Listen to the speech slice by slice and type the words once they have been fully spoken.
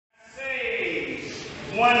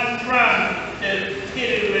one from the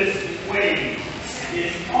pitiless waves.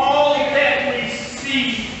 It's all that we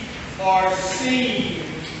see or seen,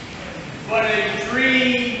 but a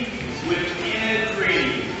dream within a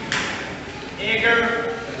dream.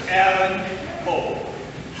 Edgar Allan Poe.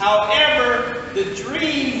 However, the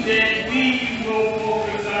dream that we will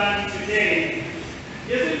focus on today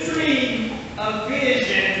is a dream, a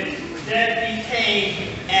vision that became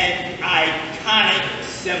an iconic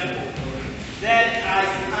symbol. That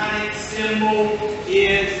iconic symbol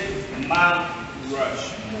is Mount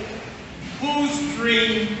Rushmore. Whose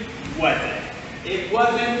dream was it? It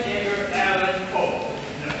wasn't Edgar Allan Poe.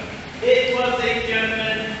 No. It was a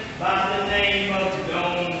gentleman by the name of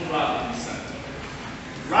Don Robinson.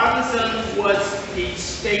 Robinson was the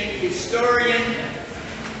state historian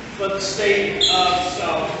for the state of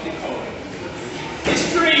South Dakota.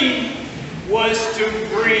 His dream was to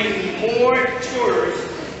bring more tourists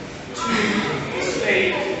to the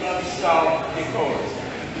state of South Dakota.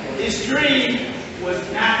 His dream was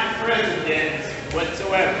not president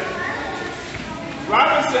whatsoever.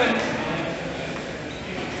 Robinson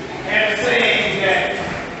had a saying that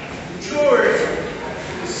tourists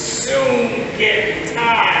soon get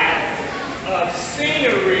tired of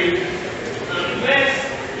scenery unless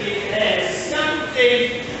it has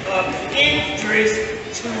something of interest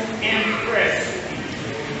to impress you.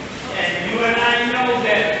 And you and I know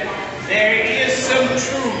that there is some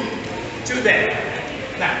truth to that.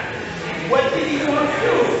 Now, what did he want to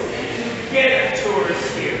do to get a tourist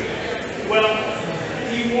here? Well,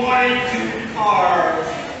 he wanted to carve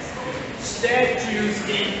statues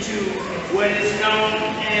into what is known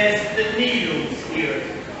as the needles here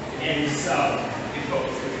in South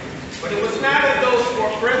Dakota. But it was not of those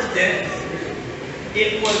four presidents.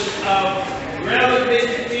 It was of relevant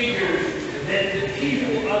figures that the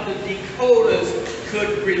people of the Dakotas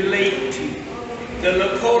could relate to. The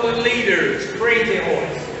Lakota leaders, Crazy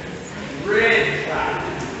Horse, Red Cloud,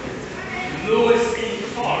 Lewis E.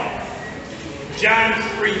 Clark, John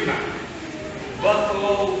Fremont,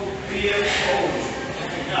 Buffalo Bill Cody,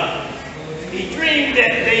 and others. He dreamed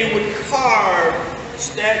that they would carve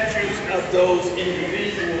statues of those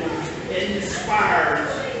individuals inspired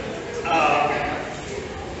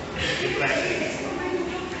the black people.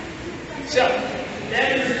 So, that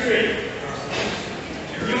is a dream.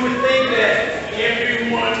 You would think that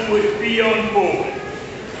everyone would be on board.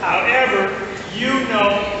 However, you know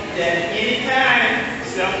that anytime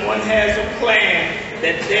someone has a plan,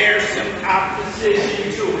 that there's some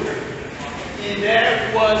opposition to it. And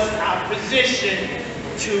there was opposition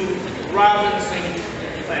to Robinson's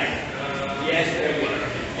plan. Yes, there was.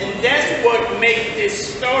 And that's what makes this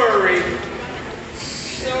story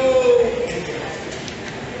so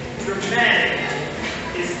dramatic,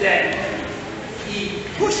 is that he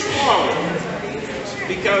pushed forward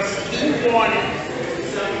because he wanted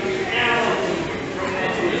some reality from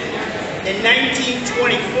that vision. In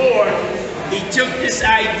 1924, he took this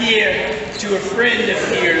idea to a friend of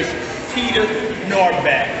his, Peter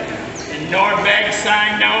Norbeck. And Norbeck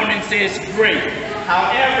signed on and says, great.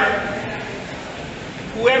 However,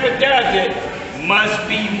 whoever does it must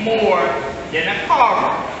be more than a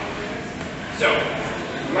carver. So,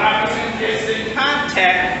 Robinson gets in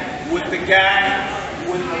contact with the guy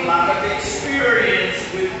with a lot of experience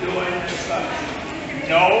with doing construction.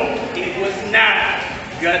 No, it was not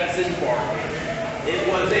Gutzon Borglum. It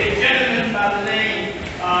was a gentleman by the name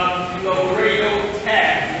of Laredo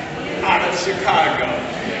Taft out of Chicago.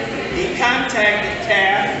 He contacted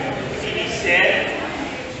Taft and he said,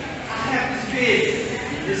 I have this vision.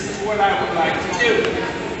 This is what I would like to do.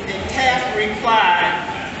 And Taft replied,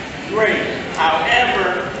 great.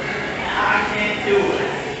 However, I can't do it.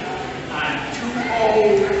 I'm too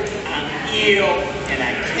old, I'm ill, and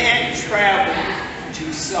I can't travel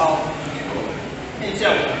to South Dakota. And so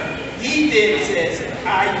he then says,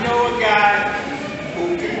 I know a guy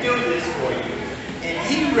who can do this for you. And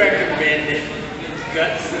he recommended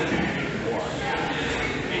Gutzon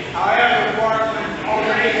Borglum. However, Borglum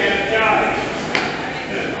already had a job.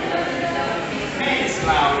 Man, it's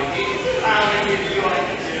loud. It's loud in New York.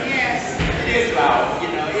 Yes. It is loud. You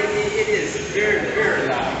know, it is very, very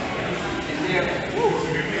loud. And there, woo.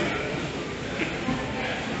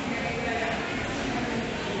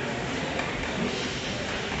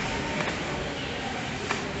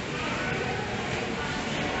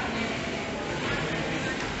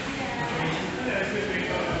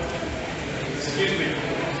 Excuse me.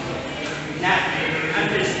 Now, I'm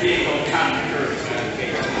just being on common courtesy, okay?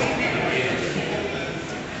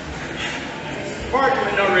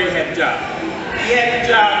 Borglum already had a job. He had a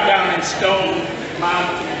job down in Stone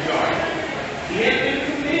Mountain, Georgia. He had been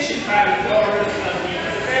commissioned by the daughters of the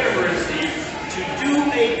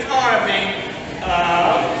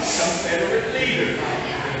Confederate leaders,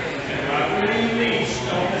 Robert E. Lee,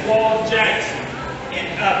 Stonewall Jackson,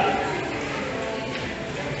 and others.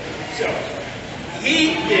 So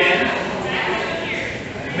he then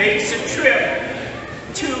makes a trip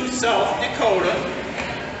to South Dakota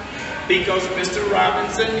because Mr.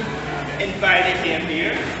 Robinson invited him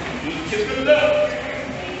here. He took a look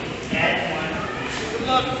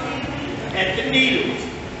at the needles.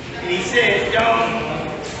 And he said, Don,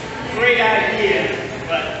 great idea,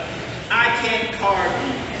 but I can't carve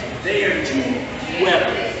these. They are too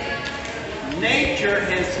weathered. Nature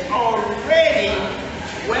has already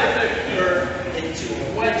weathered her into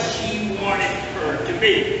what she wanted her to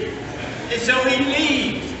be. And so he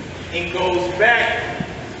leaves and goes back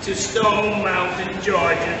to Stone Mountain,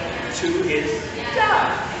 Georgia, to his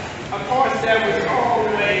job. Of course, there was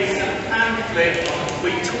always some conflict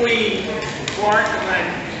between Borglum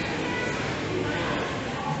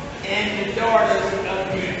and the daughters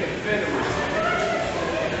of the Confederacy.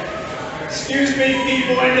 Excuse me,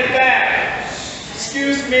 people in the back.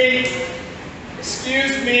 Excuse me.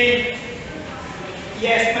 Excuse me.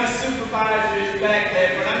 Yes, my supervisor is back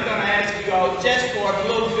there, but I'm going to ask you all just for a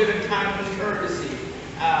little bit of common courtesy.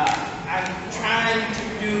 I'm trying to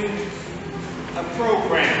do a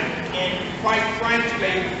program, and quite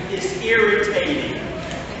frankly, it's irritating.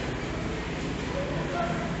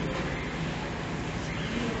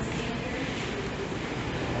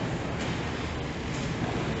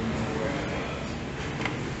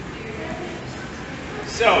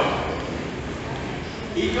 So,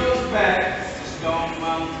 he goes back to Stone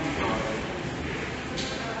Mountain, Georgia.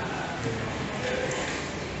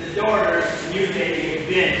 The daughters knew they had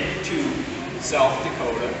been to South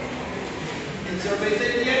Dakota. And so they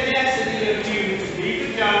said, the audacity of you to leave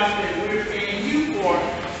the job that we're paying you for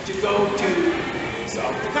to go to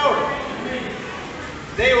South Dakota.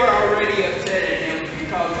 They were already upset at him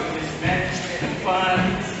because of his management of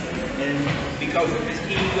funds and because of his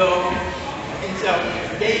ego. And so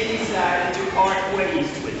they decided to part ways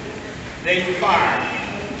with him. They fired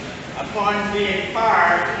him. Upon being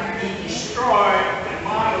fired, he destroyed the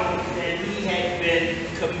models that he had been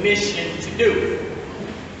commissioned to do.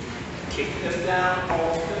 Kicked them down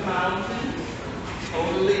off the mountain,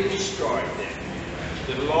 totally destroyed them.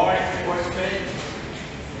 The law enforcement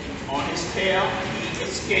on his tail, he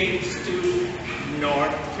escapes to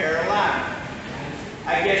North Carolina.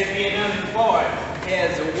 I guess being unemployed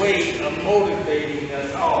has a way of motivating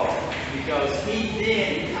us all, because he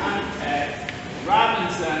then contacted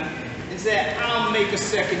Robinson and said, I'll make a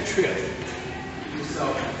second trip to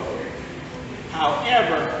South Dakota.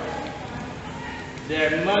 However,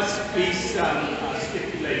 there must be some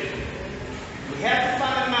stipulation. We have to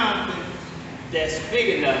find a mountain that's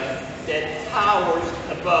big enough that towers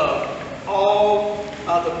above all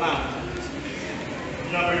other mountains.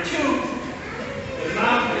 Number two, the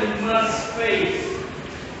mountain must face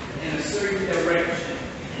in a certain direction,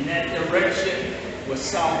 and that direction was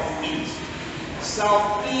southeast.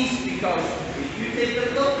 Southeast because if you take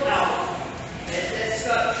a look out at that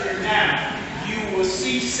sculpture now, you will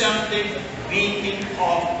see something beaming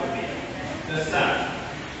off of it, the sun.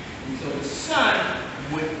 And so the sun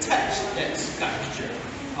would touch that sculpture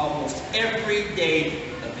almost every day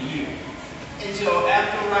of the year. And so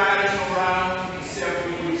after riding around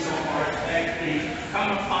several weeks on horseback, they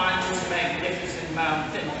come upon this magnificent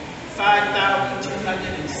mountain,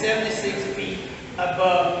 5,276 feet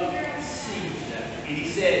above sea level. And he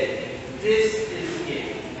said, this is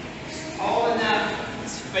it. It's tall enough,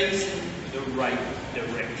 it's facing the right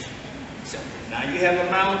direction. So now you have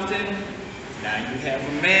a mountain, now you have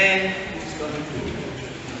a man who's going to do it.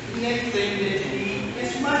 The next thing that you need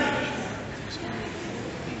is money.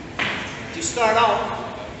 To start off,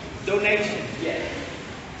 donation, yes.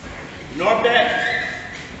 Norbert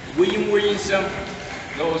Williamson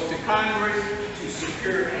goes to Congress to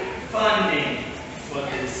secure funding for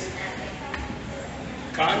this.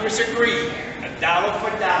 Congress agreed, a dollar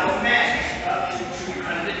for dollar match up to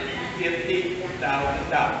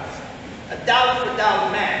 $250,000. A dollar for dollar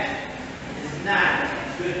match is not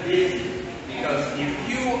good business, because if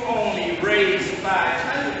you only raise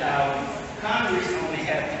 $500,000, Congress only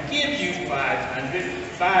has to give you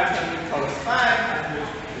 $500 plus 500 is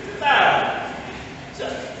 1,000. So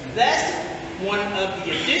that's one of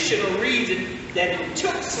the additional reasons that it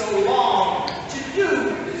took so long to do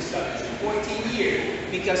this sculpture, 14 years,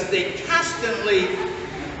 because they constantly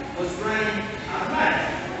was running out of money.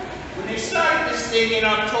 When they started this thing in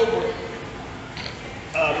October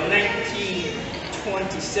of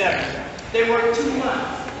 1927, they worked 2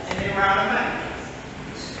 months and they were out of money.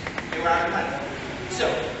 They were out of money. So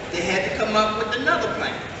they had to come up with another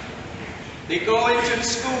plan. They go into the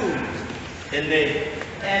schools And they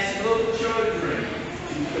asked little children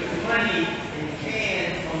to put money in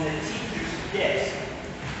cans on the teacher's desk.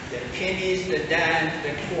 The pennies, the dimes,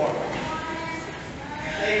 the quarters.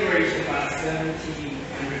 They raised about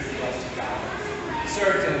 $1,700.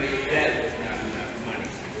 Certainly that was not enough money.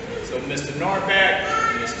 So Mr. Norback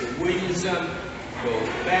and Mr. Williamson goes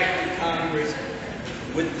back to Congress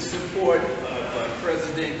with the support of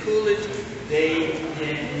President Coolidge. They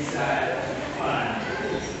then decided to fund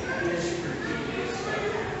this particular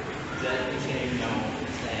structure that became known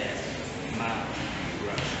as Mount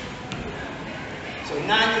Rushmore. So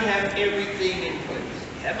now you have everything in place.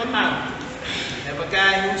 You have a mountain. You have a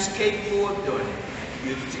guy who's capable of doing it.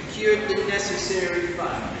 You've secured the necessary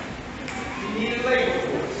funding. You need a labor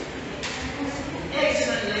force. An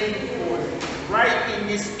excellent labor force right in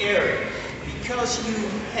this area, because you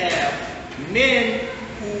have men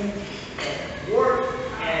who work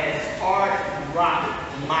as hard rock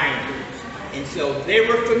miners. And so they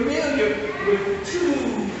were familiar with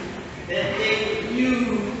tools that they would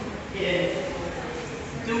use in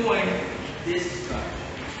doing this structure.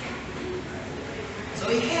 So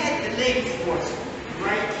he had the labor force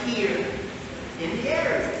right here in the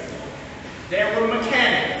area. There were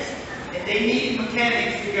mechanics, and they needed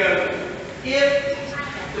mechanics because if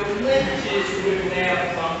the winches would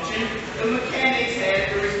malfunction, the mechanics had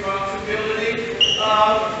the responsibility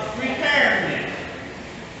of repairing them.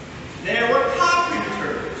 There were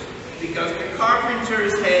carpenters, because the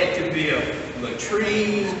carpenters had to build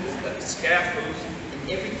latrines, scaffolds, and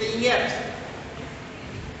everything else.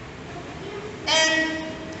 And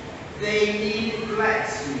they needed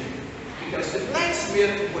blacksmiths, because the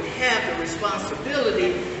blacksmith would have the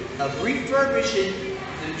responsibility of refurbishing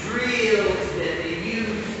the drills that they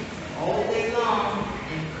used all day long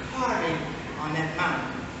in carving on that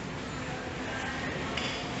mountain.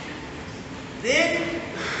 Then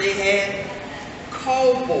they had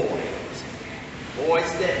coal boys,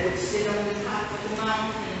 boys that would sit on the top of the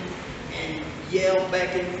mountain and yell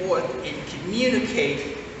back and forth and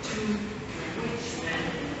communicate to the witchmen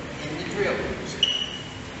and the drillers.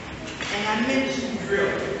 And I mentioned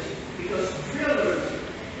drillers because drillers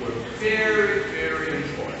were very, very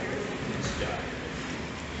important in this job.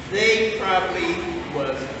 They probably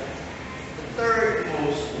was the third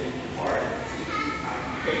most important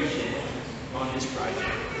occupation on this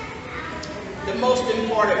project. The most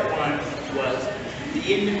important one was the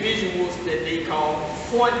individuals that they called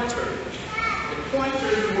pointers. The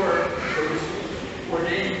pointers were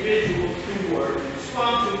the individuals who were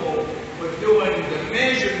responsible for doing the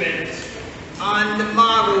measurements on the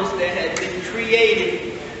models that had been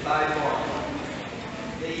created by Borglum.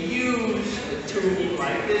 They used a tool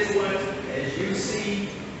like this one, as you see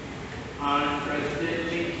on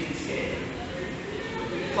President Lincoln's head,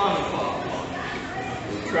 with the plumb claw,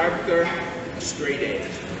 the tractor, a straight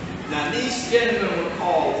edge. Now these gentlemen were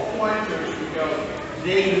called pointers because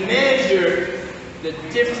they measured the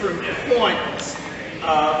different points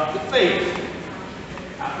of the face.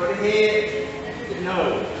 Top of the head, the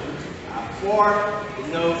nose. How far the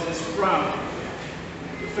nose is from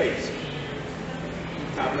the face.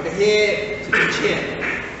 Top of the head to the chin.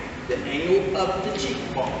 The angle of the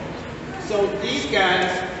cheekbone. So these guys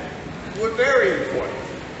were very important.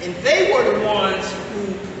 And they were the ones who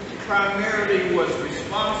primarily was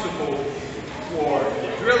responsible for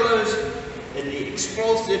the drillers and the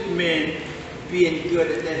explosive men being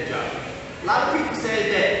good at that job. A lot of people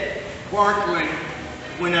say that Borglum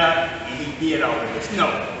went up and he did all of this. No,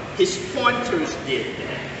 his pointers did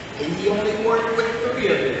that. And he only worked with 3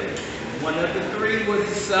 of them. One of the 3 was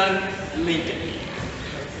his son, Lincoln.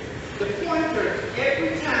 The pointers,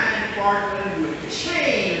 every time Borglum would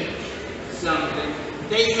change something,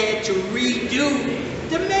 they had to redo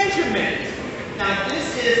the measurements. Now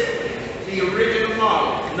this is the original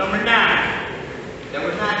model, number 9. There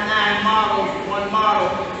were not 9 models, 1 model,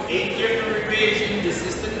 8 different revisions. This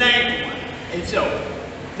is the 9th one. And so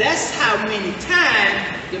that's how many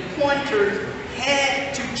times the pointers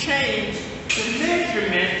had to change the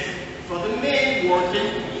measurements for the men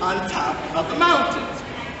working on top of the mountains.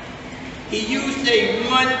 He used a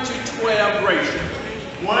 1:12 ratio.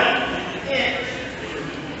 1 inch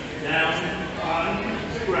down on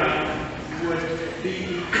the ground would be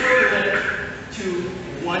equivalent to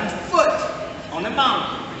 1 foot on a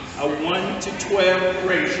mountain, a 1:12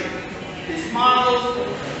 ratio. His models,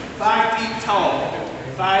 5 feet tall,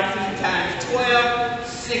 5 feet times 12,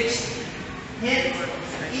 60. Hence,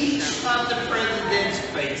 each of the president's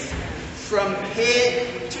face, from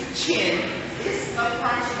head to chin, is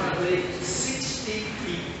approximately 60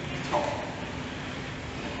 feet tall.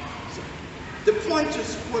 So, the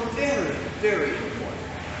pointers were very, very important.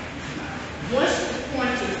 Once the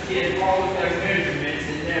pointers did all of their measurements,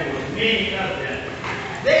 and there were many of them,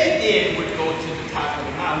 they then would go to the top of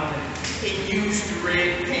the mountain and use the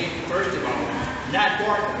red paint, first of all, not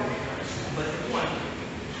Borglum, but the pointer.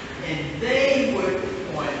 And they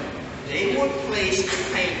would place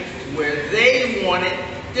the paint where they wanted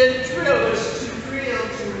the drillers to drill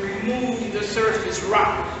to remove the surface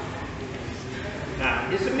rock. Now,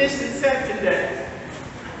 it's a misconception that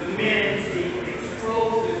the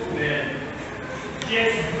explosive men,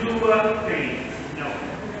 just blew up things. No.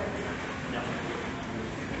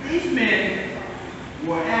 These men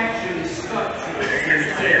were actually sculptors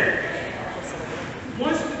themselves.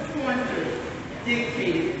 Once the pointer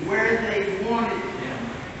dictated where they wanted them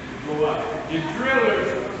to go up, the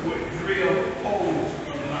drillers would drill holes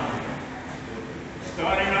in the mountain,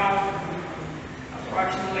 starting off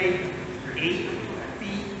approximately 8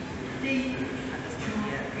 feet deep, 2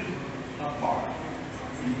 feet apart.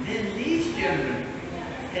 And then these gentlemen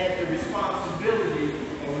had the responsibility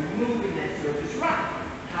of removing that surface rock.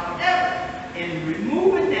 However, in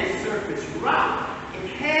removing that surface rock, it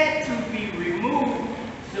had to be removed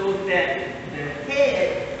so that the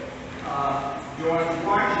head, George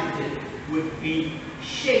Washington, would be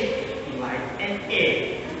shaped like an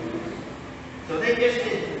egg. So they just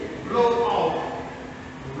didn't blow off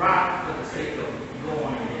the rock for the sake of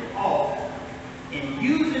blowing it off. And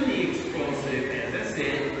using the explosive, as I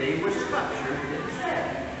said, they were sculptures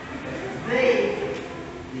themselves. Because they,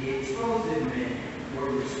 the explosive men, were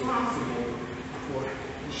responsible for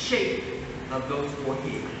the shape of those four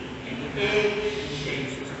heads. An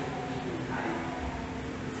egg-shaped.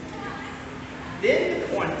 Then the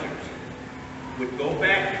pointers would go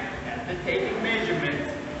back after taking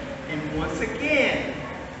measurements and once again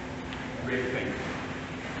red paint.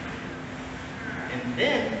 And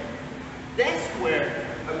then that's where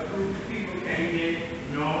a group of people came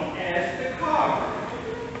in known as the carvers.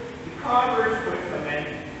 The carvers would come in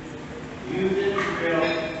using the drill,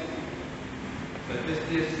 but this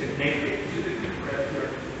is connected to the compressor,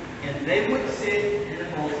 and they would sit in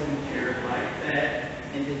a molding chair like that,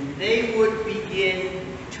 and then they would begin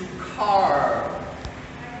to carve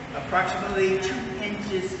approximately 2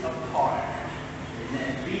 inches apart in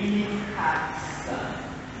that beaming hot sun.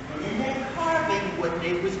 And in that carving, what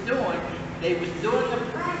they was doing the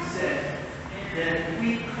process that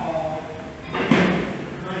we call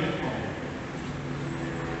honeycomb.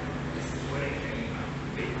 This is what it came out to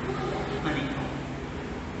be. Honeycomb.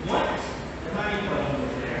 Once the honeycomb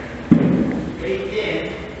was there, they then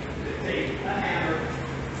would take a hammer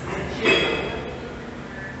and a chisel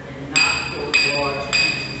and knock those large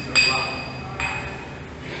pieces of rock.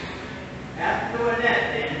 After doing that,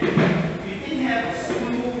 then, you didn't have a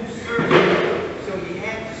smooth surface, so you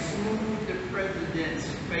had to smooth the president's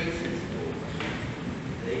faces.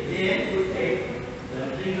 They then would take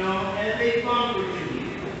something known as a bunker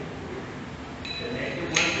tube, connected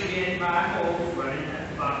once again by holes running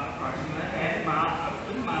at about approximately half mile up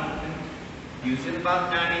the mountain, using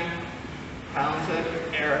about 90 pounds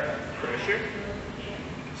of air pressure,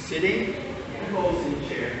 sitting in a closing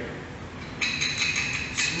chair,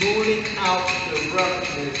 smoothing out the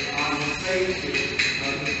roughness on the faces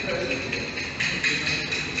of the president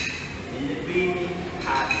in the beaming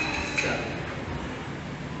hot sun.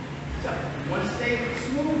 So once they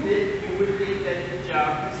smoothed it, you would think that the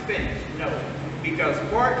job was finished. No, because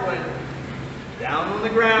Borglum, down on the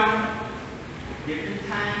ground, different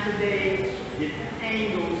times of day, different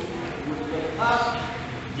angles, would look up,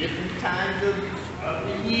 different times of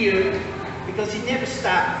the year, because he never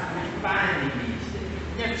stopped refining these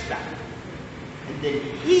things. Never stopped. And then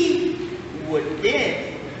he would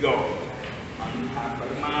then go on the top of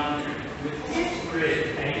the mountain with his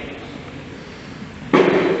red paint.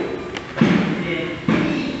 And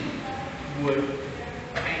he would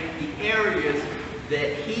paint the areas that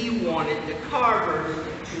he wanted the carvers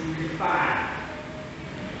to refine.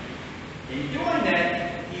 In doing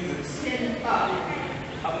that, he would send up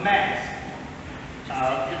a mask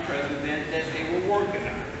of the president that they were working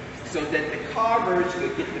on, so that the carvers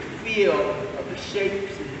could get the feel of the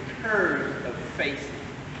shapes and the curves of the faces.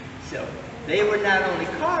 So they were not only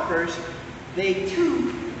carvers, they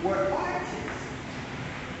too were artists.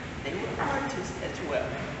 They were artists as well.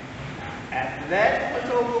 After that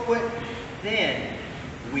was over with, then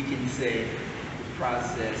we can say the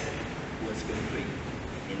process was complete.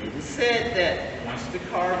 And it is said that once the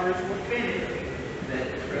carvers were finished, that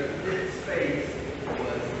the president's face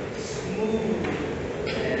was smooth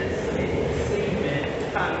as a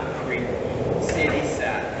cement concrete city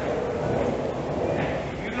side.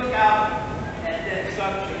 If you look out at that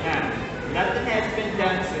sculpture now, nothing has been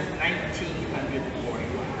done since 1941.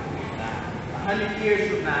 100 years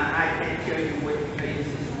from now, I can't tell you what the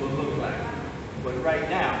faces will look like. But right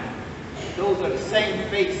now, those are the same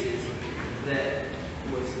faces that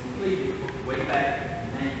was completed way back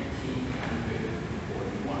in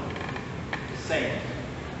 1941. The same.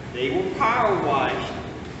 They were power washed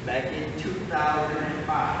back in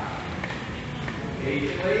 2005.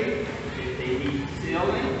 Occasionally, if they need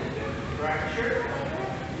sealing, fracture,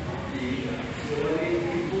 the utility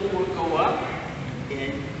people will go up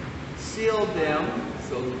and seal them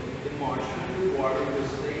so the moisture and the water will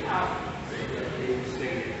stay out, so that they will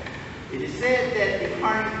stay there. It is said that the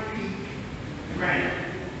Harney Peak granite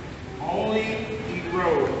only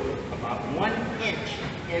erode about 1 inch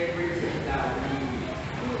every 10,000 years.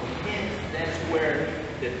 Hence, that's where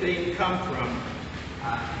the thing come from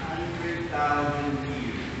 100,000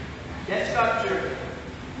 years. That sculpture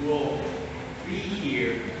will be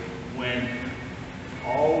here when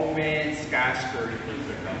all man skyscrapers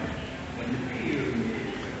are gone, when the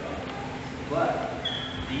pyramids are gone. But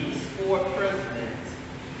these 4 presidents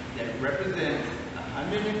that represent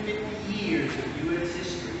 150 years of U.S.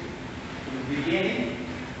 history, from the beginning,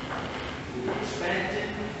 through expansion,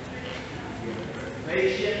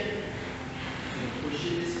 preservation, and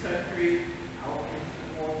pushing this country out into the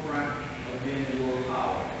forefront of being the world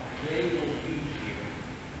power, they will be here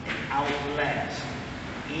and outlast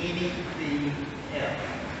anything else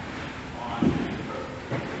on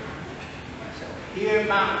earth. So here at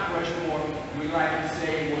Mount Rushmore, we like to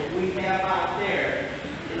say what we have out there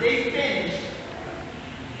is a finished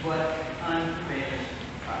but unfinished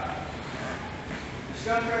product. The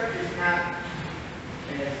sculpture is not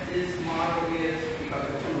as this model is because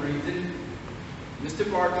of 2 reasons. Mr.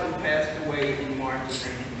 Borglum passed away in March of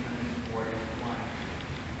 1941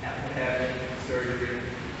 after having surgery.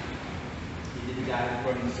 He didn't die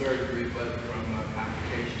from the surgery, but from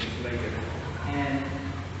complications later. And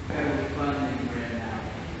federal funding ran out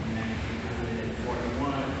in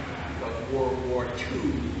 1941 because World War II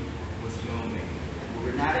was looming. We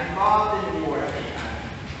were not involved in the war at the time,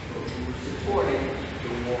 but we were supporting the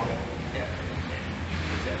war effort.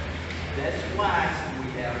 That's why we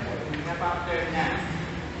have what we have out there now.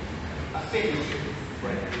 A finished,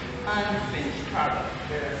 but unfinished product.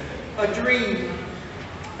 A dream,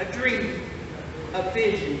 a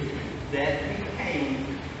vision that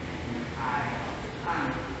became an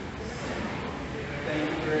iconic. Thank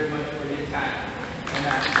you very much for your time.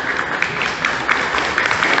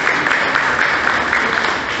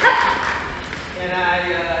 And I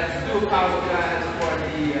do apologize.